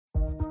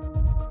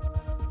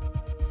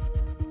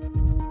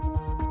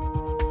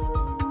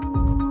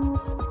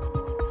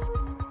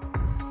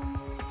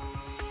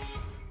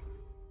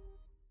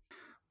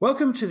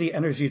Welcome to the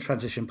Energy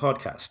Transition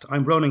Podcast.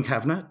 I'm Ronan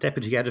Kavanagh,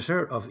 Deputy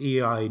Editor of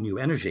EI New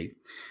Energy,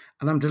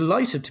 and I'm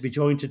delighted to be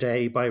joined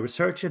today by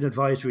Research and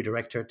Advisory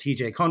Director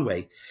TJ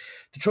Conway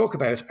to talk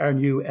about our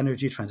new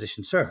Energy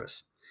Transition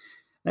Service.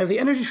 Now, the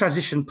energy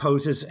transition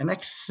poses an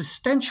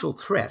existential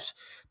threat,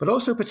 but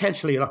also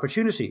potentially an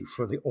opportunity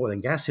for the oil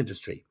and gas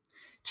industry.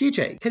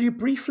 TJ, can you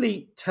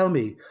briefly tell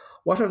me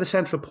what are the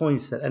central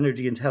points that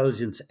Energy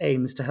Intelligence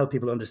aims to help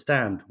people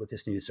understand with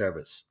this new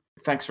service?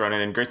 Thanks,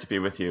 Ronan, and great to be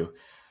with you.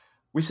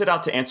 We set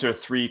out to answer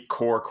three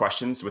core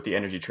questions with the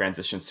Energy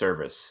Transition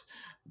Service.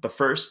 The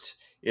first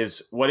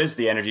is, what is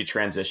the energy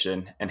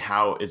transition and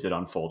how is it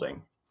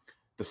unfolding?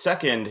 The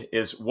second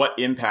is, what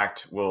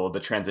impact will the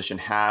transition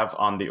have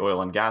on the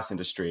oil and gas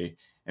industry?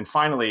 And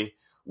finally,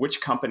 which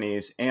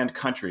companies and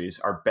countries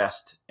are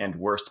best and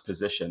worst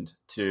positioned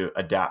to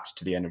adapt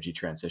to the energy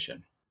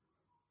transition?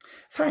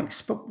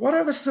 Thanks. But what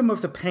are some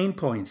of the pain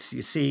points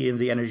you see in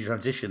the energy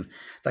transition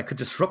that could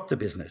disrupt the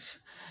business?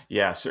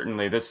 Yeah,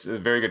 certainly. That's a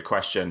very good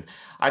question.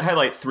 I'd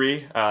highlight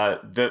three.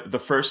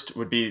 The first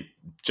would be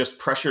just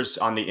pressures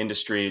on the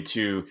industry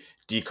to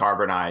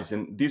decarbonize.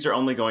 And these are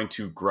only going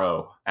to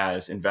grow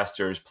as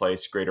investors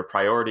place greater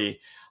priority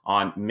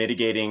on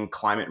mitigating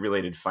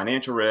climate-related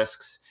financial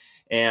risks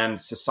and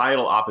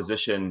societal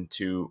opposition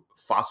to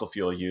fossil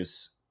fuel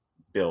use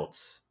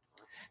builds.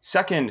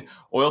 Second,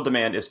 oil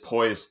demand is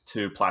poised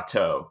to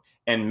plateau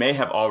and may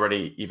have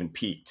already even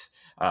peaked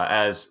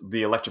as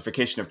the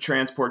electrification of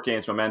transport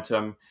gains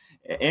momentum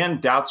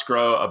and doubts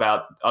grow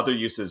about other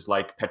uses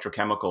like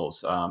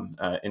petrochemicals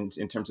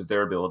in terms of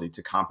their ability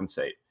to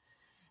compensate.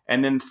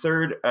 And then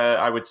third,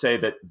 I would say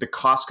that the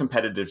cost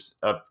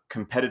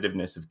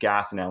competitiveness of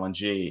gas and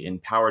LNG in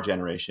power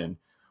generation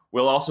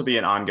will also be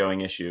an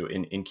ongoing issue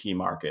in key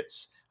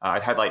markets.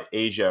 I'd highlight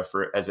Asia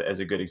as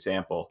a good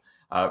example.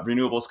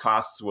 Renewables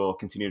costs will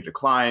continue to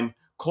decline,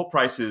 coal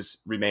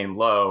prices remain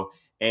low,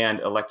 and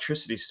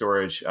electricity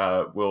storage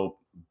will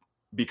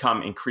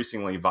become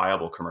increasingly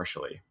viable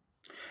commercially.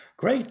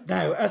 Great.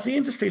 Now, as the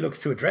industry looks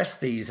to address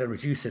these and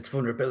reduce its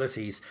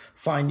vulnerabilities,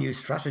 find new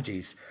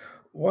strategies,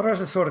 what are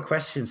the sort of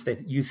questions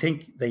that you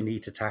think they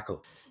need to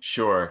tackle?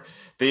 Sure.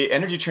 The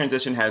energy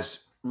transition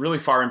has really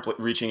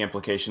far-reaching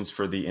implications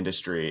for the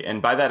industry.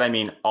 And by that, I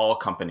mean all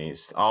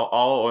companies.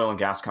 All oil and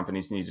gas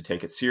companies need to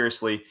take it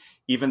seriously,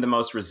 even the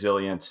most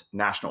resilient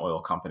national oil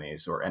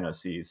companies or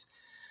NOCs.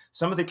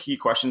 Some of the key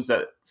questions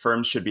that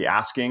firms should be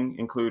asking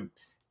include,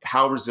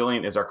 how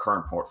resilient is our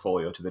current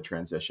portfolio to the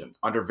transition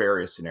under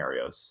various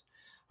scenarios?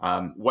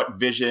 What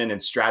vision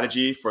and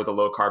strategy for the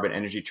low carbon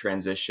energy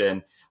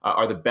transition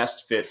are the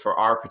best fit for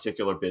our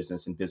particular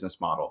business and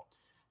business model?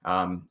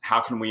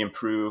 How can we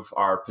improve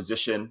our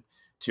position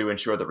to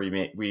ensure that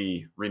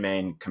we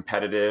remain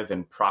competitive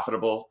and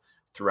profitable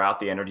throughout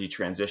the energy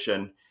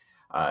transition?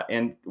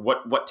 And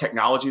what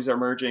technologies are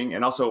emerging?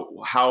 And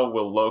also, how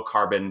will low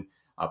carbon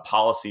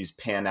policies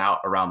pan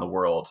out around the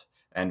world?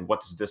 And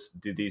what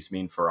do these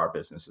mean for our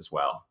business as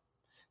well?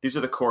 These are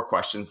the core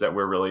questions that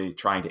we're really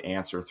trying to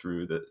answer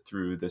through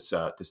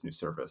this new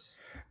service.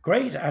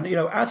 Great. And,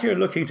 as you're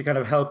looking to kind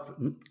of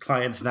help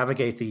clients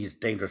navigate these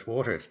dangerous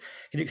waters,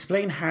 can you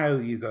explain how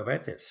you go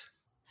about this?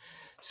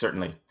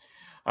 Certainly.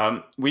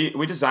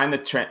 We designed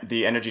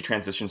the Energy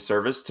Transition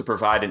Service to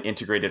provide an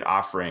integrated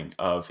offering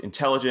of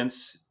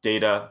intelligence,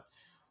 data,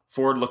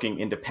 forward-looking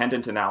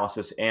independent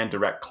analysis, and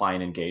direct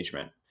client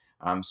engagement.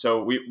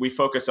 So we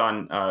focus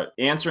on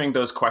answering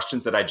those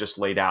questions that I just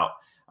laid out.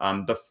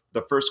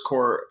 The first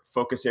core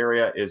focus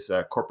area is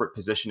corporate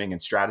positioning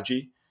and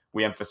strategy.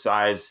 We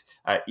emphasize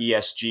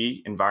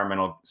ESG,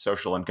 environmental,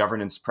 social, and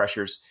governance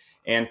pressures,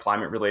 and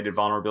climate-related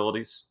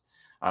vulnerabilities.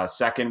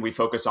 Second, we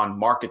focus on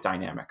market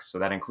dynamics. So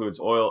that includes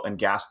oil and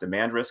gas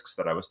demand risks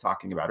that I was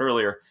talking about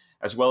earlier,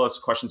 as well as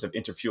questions of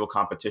interfuel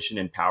competition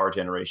in power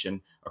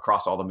generation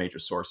across all the major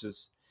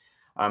sources.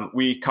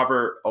 We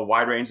cover a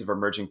wide range of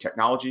emerging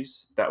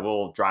technologies that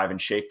will drive and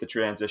shape the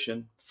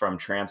transition from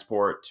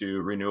transport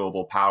to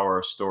renewable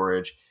power,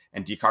 storage,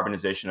 and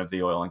decarbonization of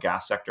the oil and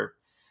gas sector.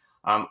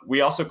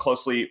 We also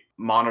closely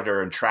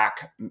monitor and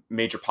track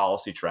major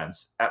policy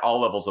trends at all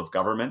levels of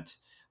government.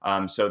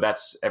 So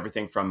that's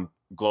everything from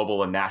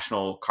global and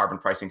national carbon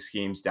pricing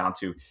schemes down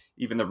to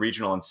even the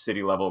regional and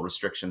city level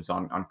restrictions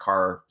on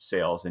car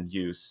sales and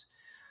use.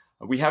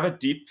 We have a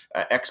deep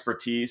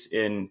expertise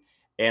in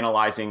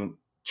analyzing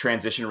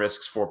transition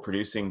risks for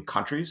producing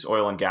countries,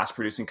 oil and gas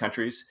producing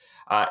countries,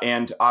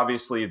 and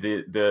obviously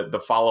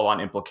the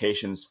follow-on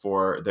implications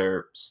for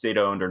their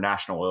state-owned or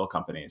national oil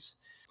companies.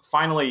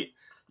 Finally,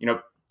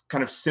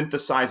 kind of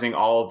synthesizing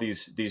all of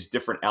these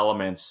different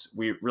elements,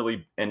 we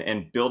really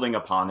and building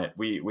upon it,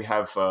 we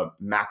have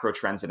macro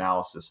trends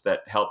analysis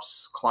that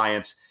helps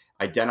clients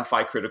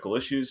identify critical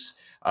issues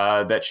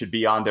that should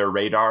be on their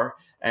radar,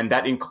 and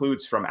that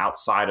includes from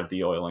outside of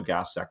the oil and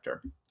gas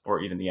sector or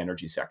even the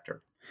energy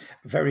sector.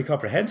 Very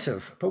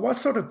comprehensive. But what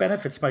sort of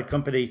benefits might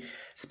companies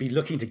be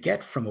looking to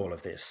get from all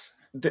of this?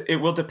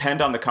 It will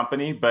depend on the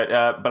company, but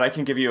I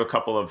can give you a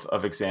couple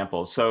of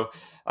examples. So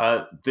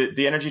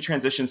the Energy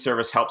Transition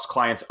Service helps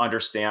clients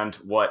understand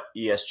what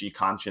ESG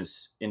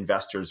conscious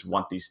investors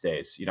want these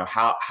days.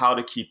 How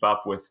to keep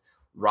up with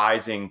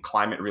rising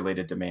climate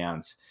related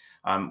demands.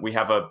 We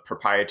have a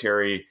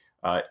proprietary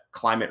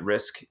climate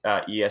risk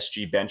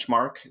ESG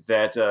benchmark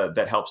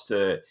that helps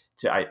to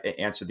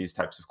answer these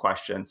types of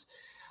questions.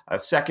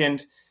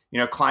 Second,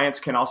 clients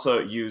can also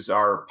use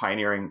our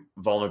pioneering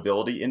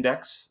vulnerability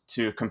index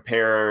to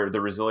compare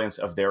the resilience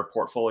of their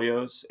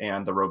portfolios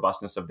and the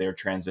robustness of their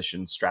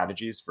transition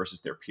strategies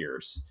versus their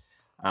peers.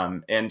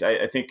 And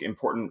I think an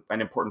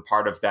important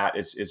part of that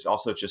is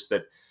also just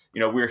that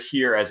we're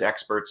here as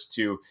experts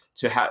to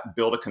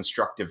build a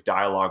constructive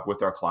dialogue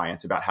with our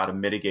clients about how to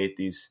mitigate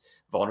these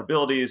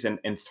vulnerabilities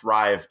and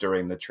thrive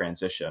during the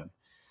transition.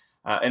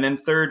 And then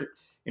third,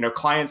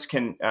 clients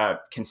can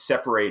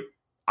separate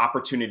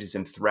opportunities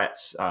and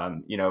threats,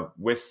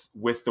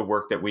 with the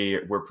work that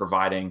we're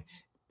providing,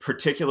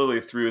 particularly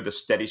through the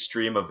steady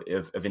stream of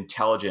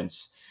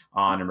intelligence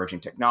on emerging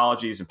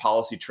technologies and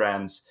policy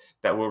trends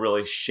that will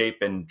really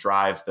shape and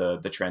drive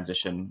the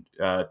transition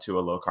to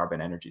a low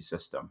carbon energy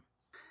system.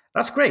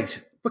 That's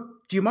great. But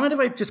do you mind if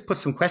I just put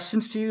some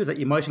questions to you that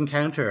you might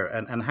encounter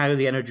and how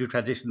the Energy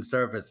Transition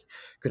Service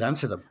could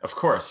answer them? Of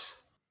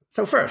course.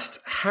 So first,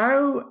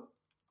 how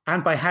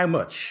and by how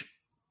much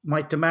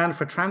might demand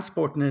for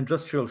transport and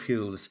industrial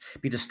fuels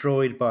be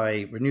destroyed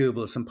by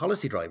renewables and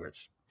policy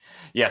drivers?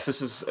 Yes,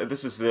 this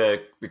is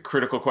the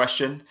critical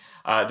question.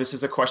 This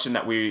is a question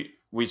that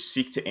we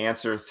seek to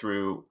answer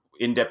through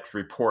in-depth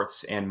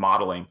reports and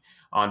modeling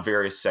on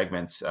various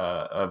segments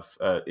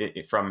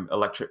from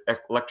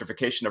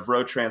electrification of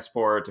road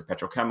transport to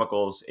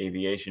petrochemicals,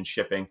 aviation,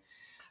 shipping,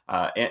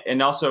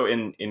 and also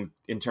in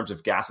terms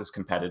of gases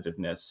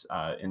competitiveness,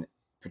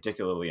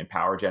 particularly in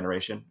power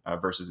generation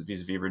versus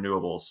vis-a-vis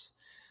renewables.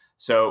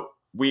 So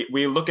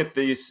we look at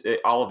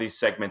all of these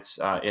segments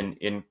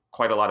in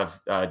quite a lot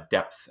of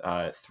depth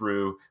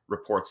through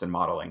reports and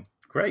modeling.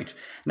 Great.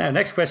 Now,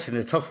 next question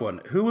is a tough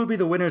one. Who will be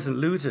the winners and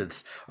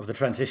losers of the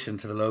transition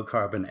to the low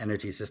carbon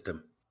energy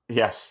system?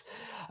 Yes.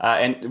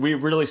 And we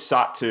really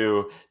sought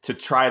to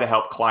try to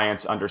help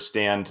clients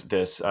understand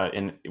this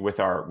with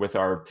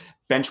our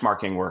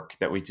benchmarking work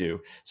that we do.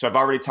 So I've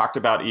already talked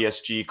about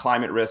ESG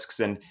climate risks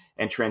and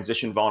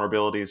transition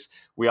vulnerabilities.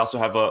 We also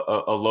have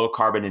a low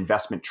carbon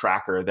investment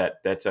tracker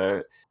that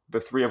the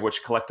three of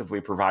which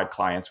collectively provide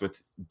clients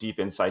with deep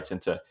insights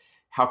into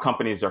how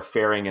companies are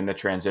faring in the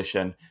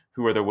transition,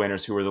 who are the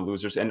winners, who are the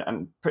losers,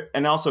 and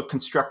also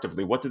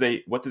constructively, what do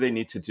they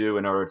need to do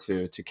in order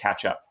to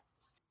catch up.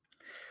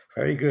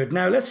 Very good.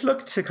 Now let's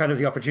look to kind of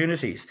the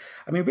opportunities.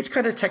 I mean, which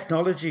kind of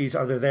technologies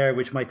are there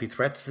which might be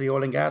threats to the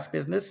oil and gas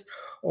business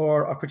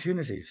or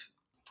opportunities?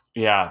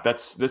 Yeah,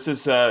 this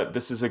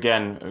is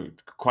again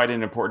quite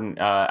an important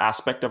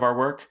aspect of our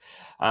work.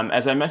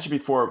 As I mentioned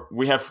before,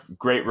 we have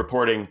great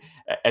reporting,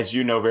 as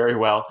you know very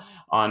well,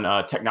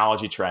 on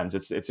technology trends.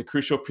 It's a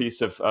crucial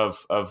piece of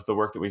the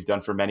work that we've done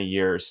for many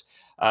years.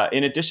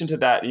 In addition to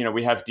that,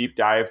 we have deep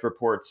dive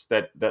reports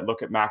that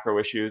look at macro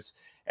issues.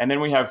 And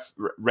then we have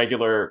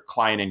regular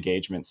client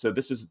engagement. So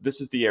this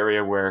is the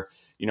area where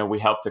we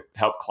help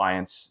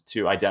clients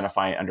to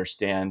identify and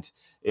understand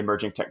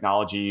emerging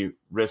technology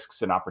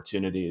risks and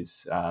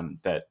opportunities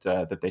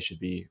that they should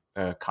be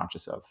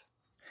conscious of.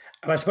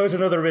 And I suppose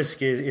another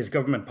risk is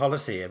government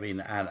policy. I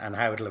mean, and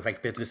how it'll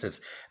affect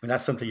businesses. I mean,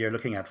 that's something you're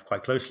looking at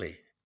quite closely.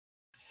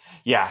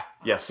 Yeah,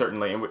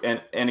 certainly.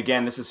 And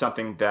again, this is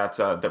something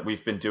that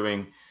we've been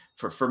doing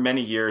for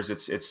many years.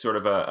 It's sort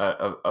of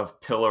a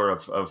pillar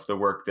of the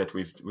work that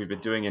we've been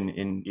doing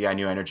in EI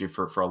New Energy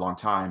for a long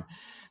time.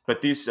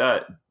 But these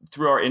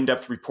through our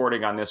in-depth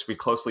reporting on this, we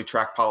closely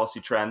track policy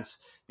trends.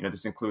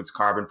 This includes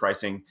carbon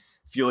pricing,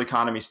 fuel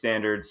economy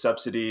standards,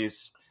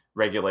 subsidies,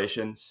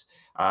 regulations,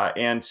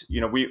 and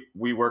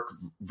we work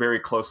very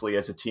closely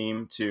as a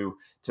team to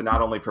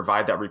not only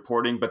provide that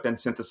reporting, but then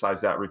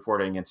synthesize that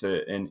reporting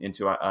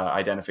into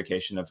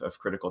identification of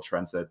critical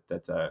trends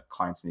that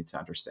clients need to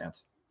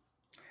understand.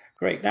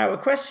 Great. Now, a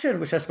question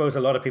which I suppose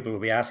a lot of people will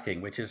be asking,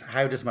 which is,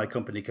 how does my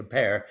company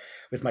compare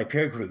with my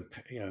peer group,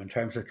 in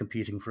terms of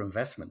competing for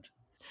investment?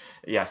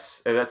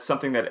 Yes, that's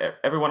something that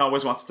everyone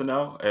always wants to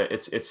know.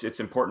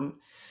 It's important.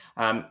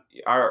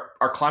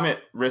 Our climate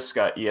risk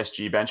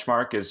ESG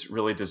benchmark is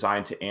really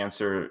designed to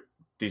answer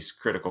these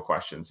critical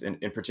questions.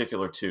 In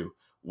particular, two,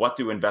 what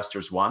do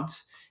investors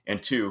want?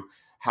 And two,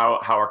 how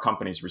are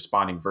companies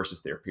responding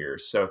versus their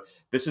peers? So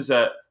this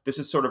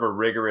is sort of a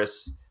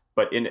rigorous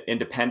but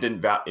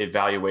independent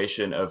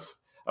evaluation of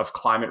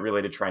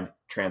climate-related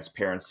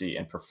transparency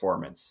and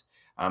performance.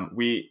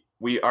 We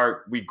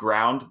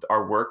ground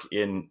our work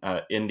in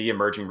the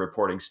emerging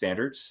reporting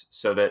standards,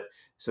 so that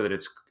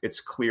it's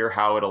clear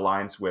how it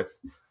aligns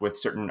with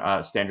certain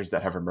standards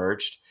that have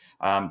emerged.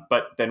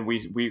 But then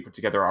we put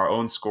together our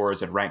own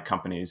scores and rank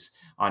companies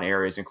on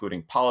areas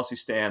including policy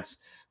stance,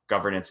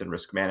 governance and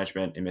risk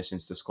management,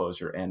 emissions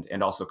disclosure,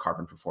 and also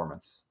carbon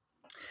performance.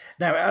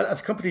 Now,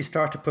 as companies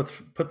start to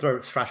put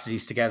their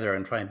strategies together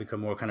and try and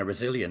become more kind of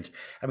resilient,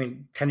 I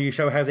mean, can you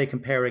show how they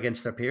compare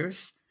against their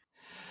peers?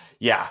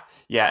 Yeah,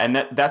 yeah,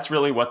 and that's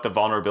really what the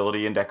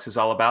vulnerability index is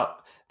all about.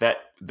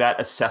 That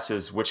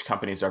assesses which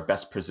companies are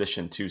best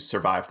positioned to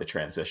survive the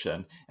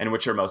transition and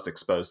which are most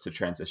exposed to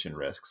transition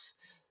risks.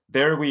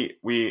 There,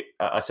 we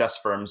assess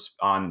firms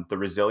on the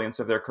resilience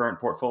of their current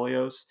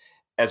portfolios,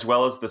 as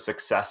well as their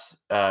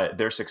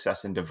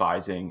success in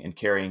devising and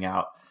carrying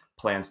out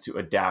plans to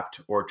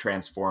adapt or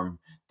transform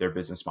their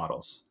business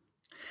models.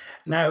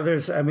 Now,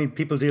 I mean,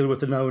 people deal with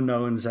the known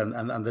knowns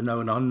and the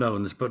known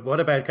unknowns, but what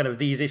about kind of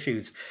these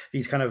issues,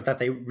 these kind of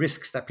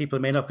risks that people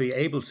may not be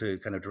able to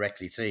kind of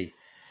directly see?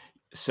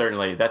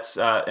 Certainly, that's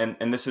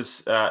and this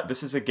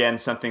is again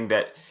something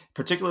that,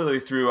 particularly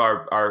through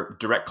our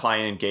direct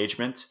client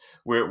engagement,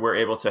 we're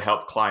able to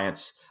help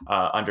clients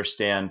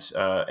understand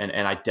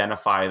and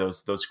identify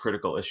those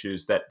critical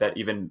issues that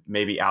even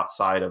maybe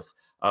outside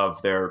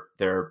of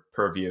their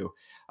purview.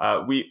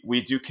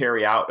 We do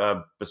carry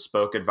out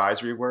bespoke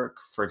advisory work,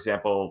 for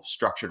example,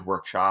 structured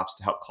workshops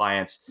to help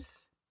clients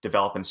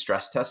develop and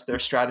stress test their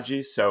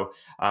strategies. So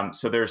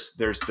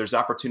there's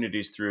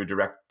opportunities through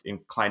direct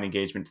client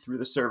engagement through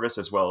the service,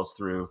 as well as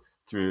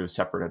through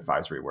separate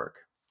advisory work.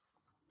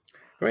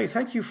 Great,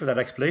 thank you for that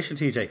explanation,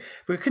 TJ.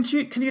 But can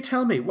you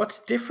tell me what's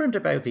different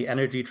about the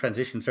energy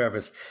transition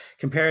service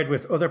compared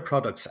with other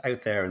products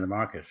out there in the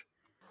market?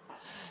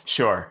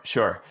 Sure.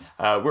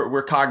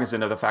 We're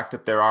cognizant of the fact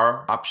that there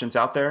are options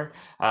out there,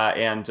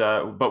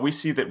 but we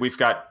see that we've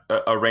got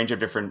a range of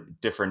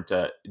different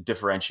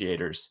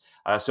differentiators.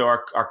 So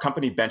our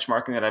company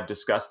benchmarking that I've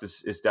discussed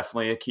is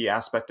definitely a key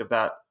aspect of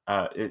that.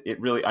 It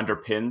really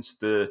underpins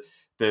the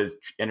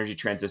energy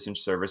transition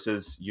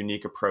services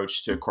unique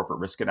approach to corporate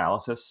risk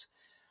analysis.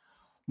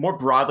 More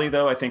broadly,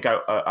 though, I think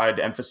I'd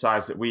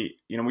emphasize that we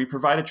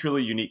provide a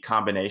truly unique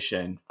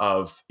combination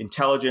of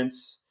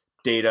intelligence,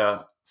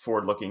 data,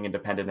 forward-looking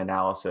independent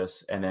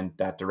analysis, and then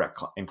that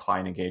direct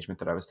client engagement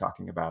that I was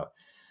talking about.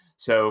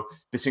 So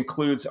this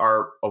includes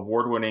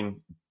the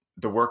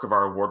work of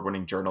our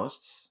award-winning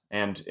journalists,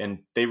 and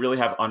they really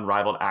have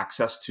unrivaled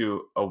access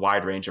to a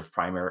wide range of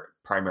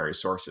primary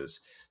sources.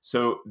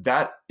 So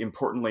that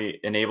importantly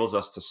enables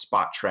us to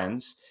spot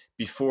trends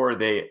before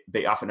they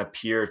often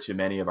appear to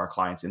many of our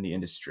clients in the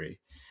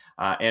industry.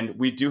 And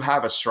we do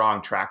have a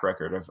strong track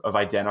record of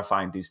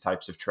identifying these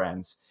types of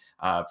trends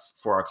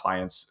for our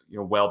clients,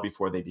 well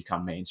before they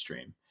become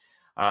mainstream.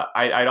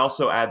 I'd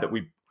also add that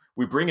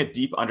we bring a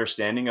deep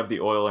understanding of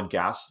the oil and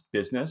gas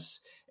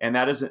business, and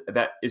that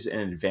is an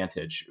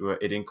advantage.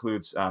 It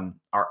includes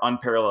our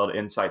unparalleled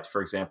insights,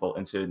 for example,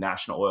 into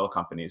national oil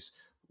companies,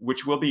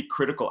 which will be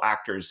critical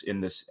actors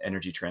in this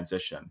energy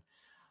transition.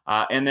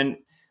 And then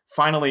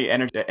finally,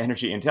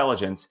 energy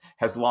intelligence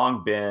has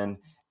long been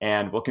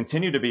and will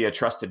continue to be a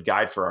trusted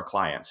guide for our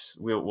clients.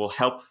 We'll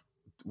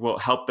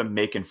help them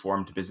make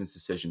informed business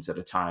decisions at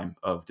a time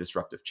of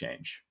disruptive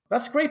change.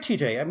 That's great,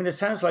 TJ. I mean, it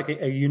sounds like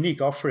a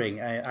unique offering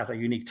at a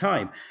unique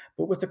time.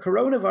 But with the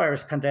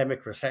coronavirus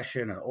pandemic,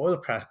 recession, and oil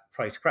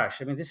price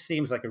crash, I mean, this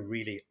seems like a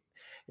really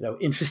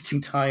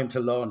interesting time to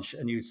launch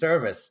a new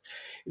service.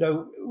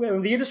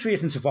 When the industry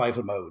is in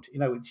survival mode,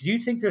 do you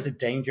think there's a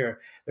danger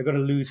they're going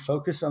to lose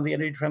focus on the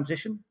energy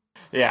transition?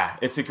 Yeah,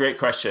 it's a great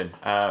question,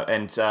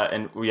 and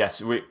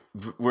yes,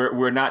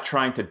 we're not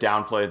trying to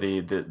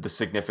downplay the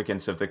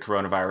significance of the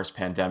coronavirus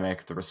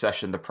pandemic, the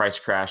recession, the price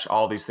crash,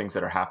 all these things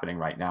that are happening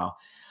right now.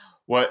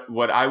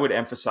 What I would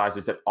emphasize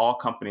is that all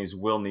companies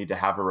will need to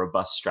have a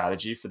robust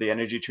strategy for the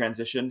energy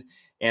transition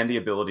and the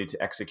ability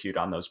to execute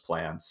on those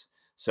plans.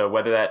 So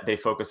whether that they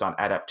focus on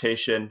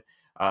adaptation,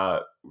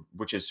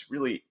 which is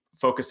really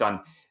focused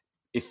on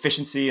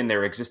efficiency in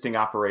their existing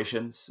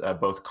operations,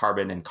 both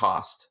carbon and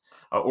cost,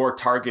 or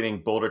targeting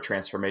bolder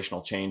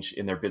transformational change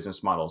in their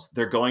business models,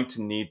 they're going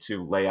to need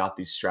to lay out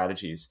these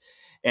strategies.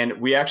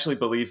 And we actually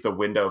believe the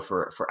window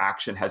for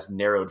action has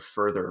narrowed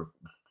further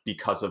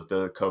because of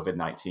the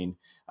COVID-19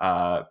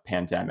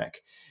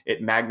 pandemic.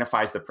 It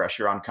magnifies the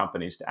pressure on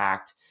companies to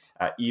act,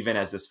 even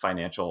as this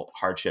financial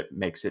hardship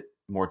makes it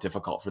more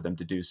difficult for them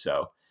to do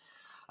so.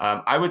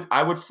 I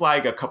would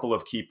flag a couple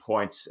of key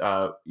points,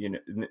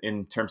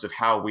 in terms of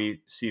how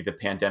we see the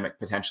pandemic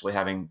potentially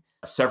having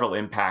several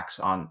impacts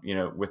on,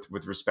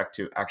 with respect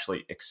to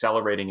actually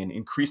accelerating and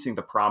increasing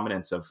the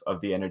prominence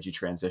of the energy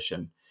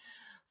transition.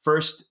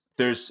 First,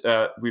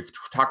 we've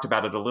talked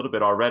about it a little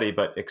bit already,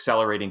 but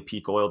accelerating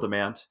peak oil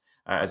demand.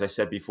 As I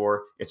said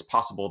before, it's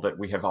possible that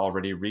we have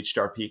already reached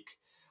our peak.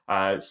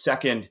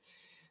 Second,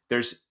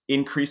 there's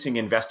increasing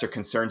investor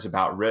concerns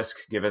about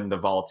risk given the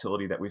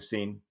volatility that we've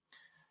seen.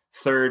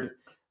 Third,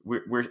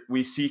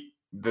 we see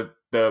the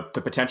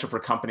potential for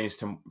companies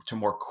to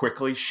more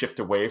quickly shift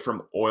away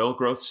from oil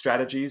growth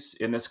strategies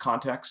in this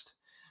context.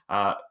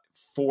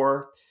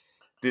 Four,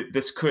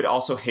 this could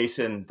also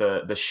hasten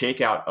the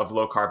shakeout of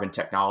low carbon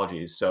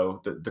technologies.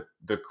 So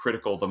the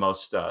critical, the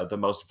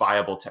most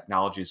viable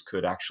technologies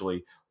could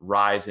actually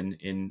rise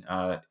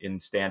in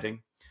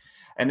standing.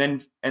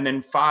 And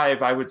then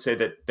five, I would say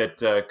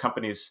that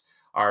companies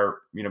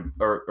or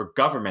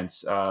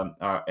governments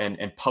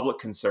and public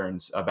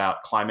concerns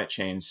about climate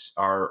change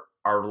are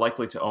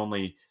likely to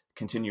only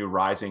continue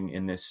rising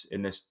in this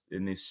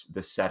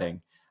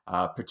setting,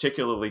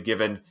 particularly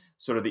given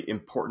sort of the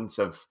importance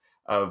of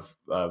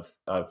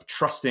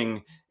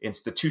trusting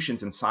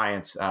institutions and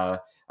science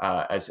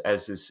as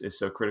is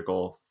so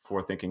critical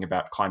for thinking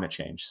about climate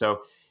change.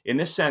 So in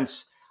this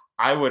sense,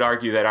 I would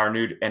argue that our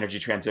new energy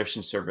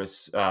transition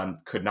service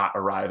could not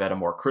arrive at a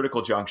more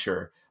critical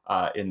juncture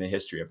in the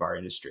history of our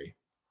industry.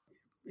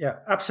 Yeah,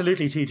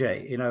 absolutely,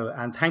 TJ.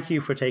 And thank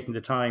you for taking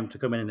the time to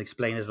come in and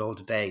explain it all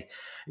today.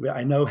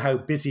 I know how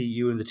busy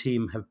you and the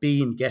team have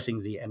been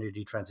getting the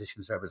energy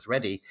transition service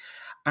ready,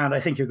 and I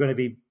think you're going to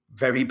be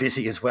very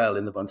busy as well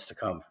in the months to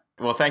come.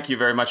 Well, thank you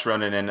very much,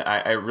 Ronan, and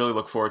I really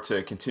look forward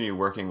to continue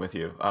working with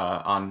you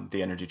on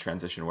the energy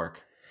transition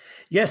work.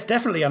 Yes,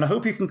 definitely. And I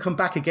hope you can come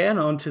back again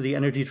onto the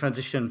Energy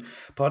Transition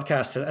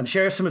podcast and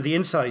share some of the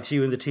insights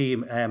you and the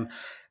team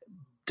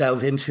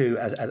delve into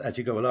as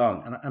you go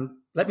along. And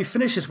let me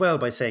finish as well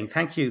by saying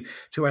thank you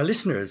to our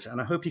listeners.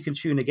 And I hope you can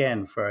tune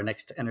again for our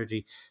next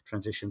Energy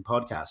Transition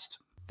podcast.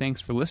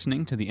 Thanks for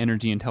listening to the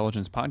Energy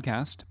Intelligence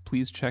Podcast.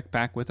 Please check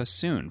back with us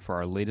soon for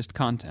our latest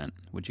content,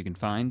 which you can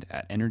find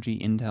at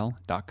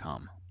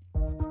energyintel.com.